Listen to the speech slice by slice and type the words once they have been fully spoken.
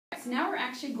so now we're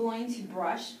actually going to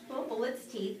brush little Bullet's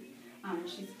teeth.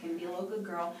 She's going to be a little good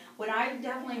girl. What I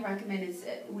definitely recommend is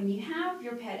when you have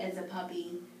your pet as a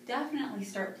puppy, definitely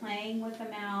start playing with the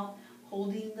mouth,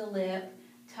 holding the lip,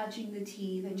 touching the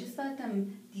teeth, and just let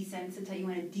them desensitize. You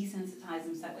want to desensitize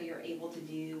them so that way you're able to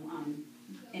do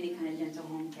any kind of dental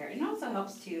home care. And it also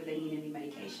helps too if they need any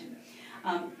medication.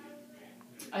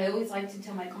 I always like to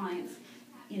tell my clients,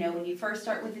 you know, when you first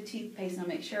start with the toothpaste, I'll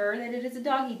make sure that it is a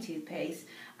doggy toothpaste.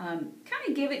 Kind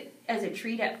of give it as a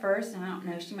treat at first, and I don't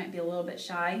know, she might be a little bit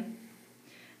shy.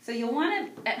 So you'll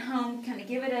want to, at home, kind of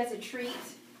give it as a treat.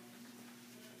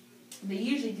 They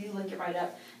usually do lick it right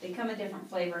up. They come in different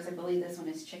flavors. I believe this one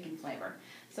is chicken flavor.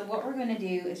 So what we're going to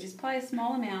do is just apply a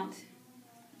small amount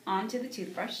onto the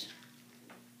toothbrush.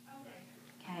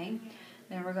 Okay.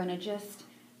 Then we're going to just,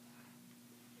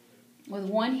 with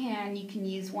one hand, you can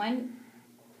use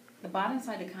the bottom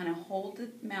side to kind of hold the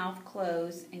mouth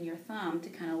closed and your thumb to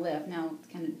kind of lift. Now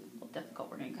it's kind of a little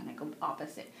difficult. We're going to kind of go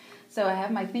opposite. So I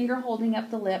have my finger holding up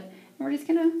the lip, and we're just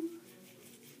going to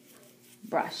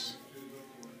brush.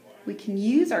 We can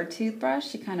use our toothbrush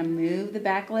to kind of move the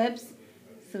back lips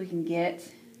so we can get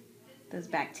those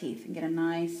back teeth and get a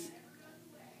nice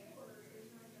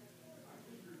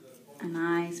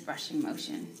brushing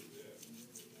motion.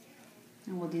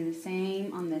 And we'll do the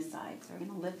same on this side. So we're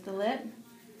going to lift the lip,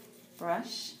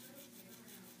 brush,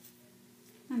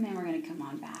 and then we're going to come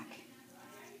on back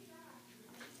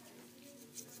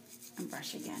and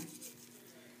brush again.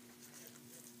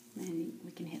 And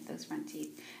we can hit those front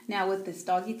teeth. Now with this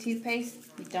doggy toothpaste,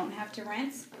 you don't have to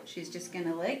rinse. She's just going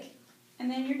to lick, and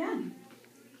then you're done.